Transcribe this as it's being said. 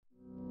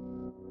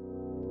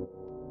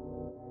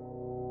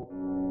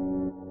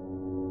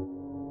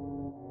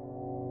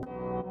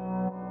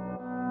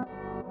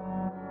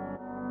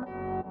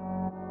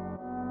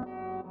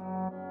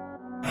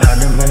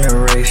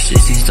She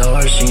sees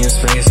stars, she in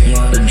space.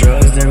 The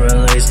drugs that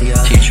release.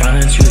 She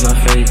tryna choose my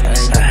fate.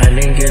 I had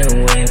to get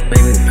away,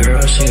 baby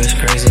girl, she was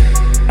crazy.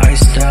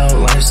 Iced out,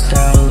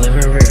 lifestyle,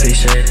 living real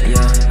cliche.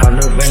 Out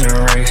up in the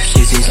race,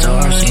 she sees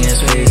stars, she in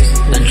space.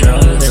 The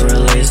drugs that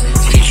release.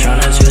 She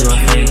tryna choose my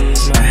fate.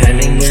 I had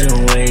to get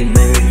away,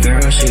 baby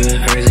girl, she was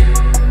crazy.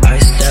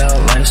 Iced out,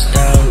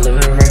 lifestyle,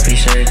 living real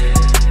cliche.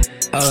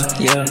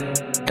 Yeah.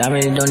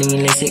 Diamond don't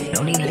need LASIK,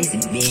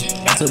 bitch.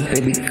 So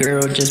baby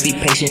girl, just be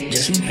patient,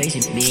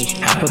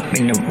 bitch. Hop up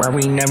in the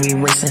Rari, now we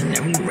racing,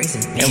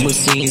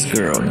 Overseas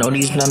girl, no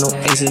these not no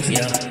aces.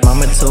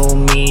 Mama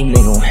told me they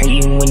gon'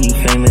 hate you when you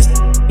famous.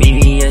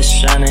 BBS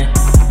shining,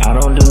 I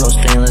don't do no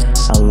stainless.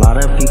 A lot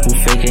of people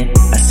faking,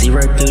 I see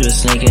right through the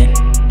snaking.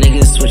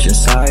 Niggas switching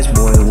sides,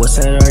 boy, what's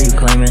that are you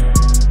claiming?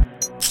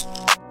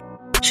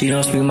 She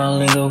don't speak my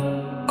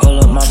lingo, call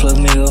up my plug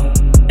migo,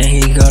 and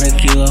he got a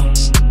kilo.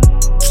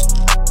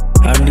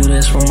 I do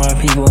this for my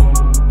people.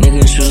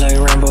 Niggas shoot like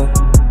Rambo.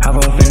 Hop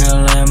up in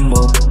a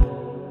Lambo.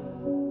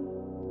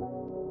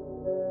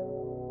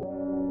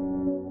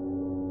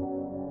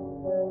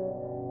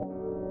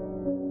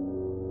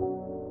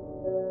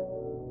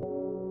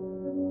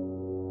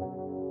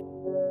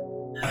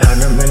 Out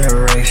up in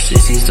the race. She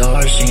sees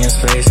stars, she in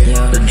space.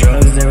 The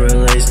drugs that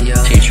release.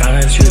 She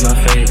tryna choose my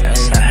fate.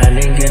 I had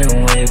to get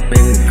away,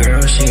 baby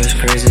girl, she was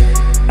crazy.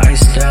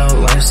 Iced out,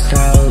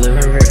 lifestyle,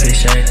 living real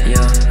cliche.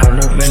 Out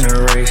up in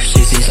the race.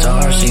 She sees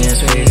stars, she in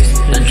space.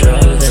 The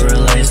drugs that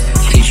release.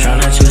 She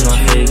tryna choose my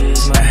fate.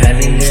 I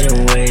had to get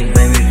away,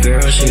 baby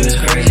girl, she was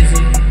crazy.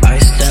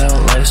 Iced out,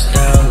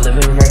 lifestyle,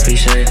 living real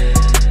cliche.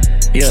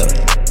 Yeah,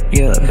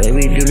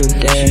 baby do the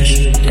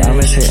dash.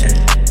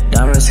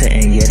 Diamonds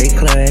hitting, yeah they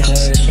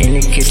clash. In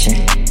the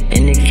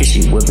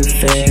kitchen, whip it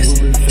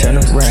fast.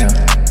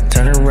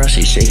 Turn around,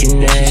 she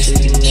shaking ass.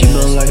 She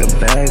blow like a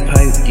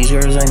bagpipe, these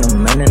girls ain't no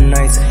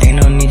Mennonites.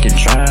 Ain't no need to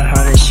try to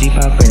hide it, she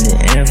poppin'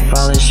 it and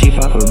falling. She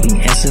pop a bean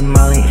and some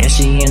Molly, and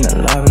she in the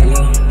lobby,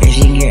 and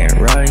she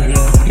getting rowdy.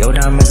 Yo,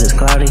 diamonds is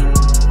cloudy.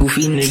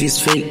 Goofy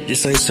niggas fake,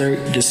 this like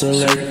cert, this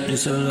alert.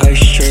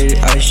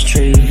 Ice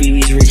trade,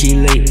 VV's Ricky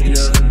late.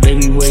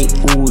 Baby wait,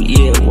 ooh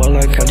yeah, while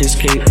I caught this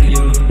cape.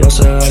 Y'all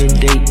so out of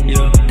date,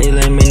 they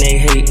lame and they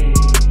hate.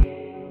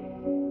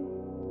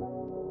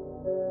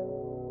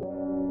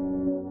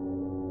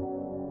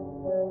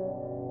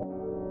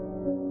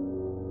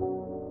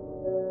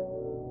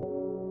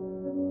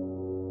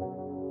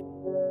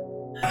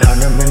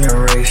 Out up in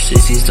the race, she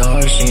sees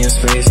stars, she in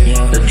space.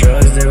 The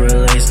drugs that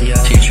release.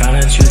 She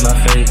tryna choose my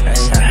fate.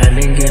 I had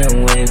to get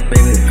away,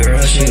 baby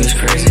girl, she was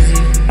crazy.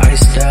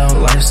 Iced out,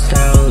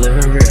 lifestyle,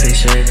 living real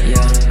cliche.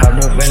 Out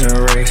up in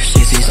the race, she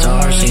sees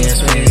stars, she in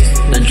space.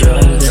 The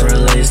drugs that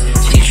release.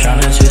 She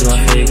tryna choose my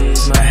fate.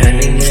 I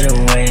had to get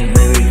away,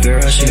 baby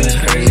girl, she was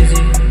crazy.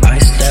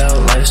 Iced out,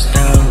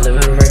 lifestyle,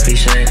 living real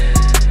cliche.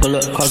 Pull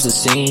up, cause the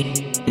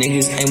scene.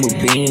 Niggas aim with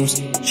beams,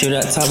 shoot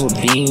at top of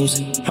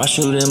beams. I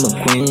shoot them a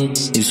queen.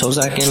 These hoes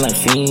acting like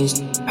fiends.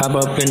 Hop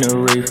up in the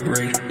reef,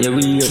 yeah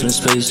we up in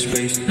space.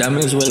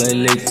 Diamonds wet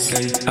like lakes.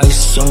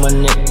 Ice on my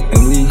neck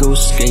and we go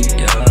skate.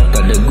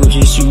 Got the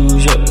Gucci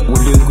shoes up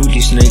with the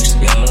Gucci snakes.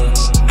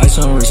 Ice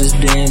on wrists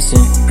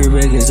dancing, crib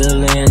bag is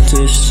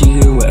Atlantis. She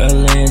get with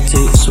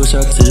Atlantic, switch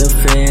out to the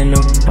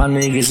Phantom. My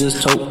niggas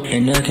is tote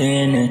in the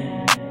cannon.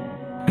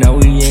 Now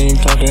we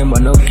ain't talking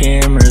about no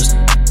cameras.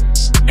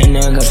 And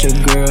I got your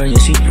girl, yeah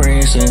she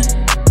prancing.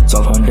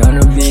 Talk on down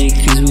the big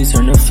keys, we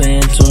turn to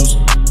phantoms.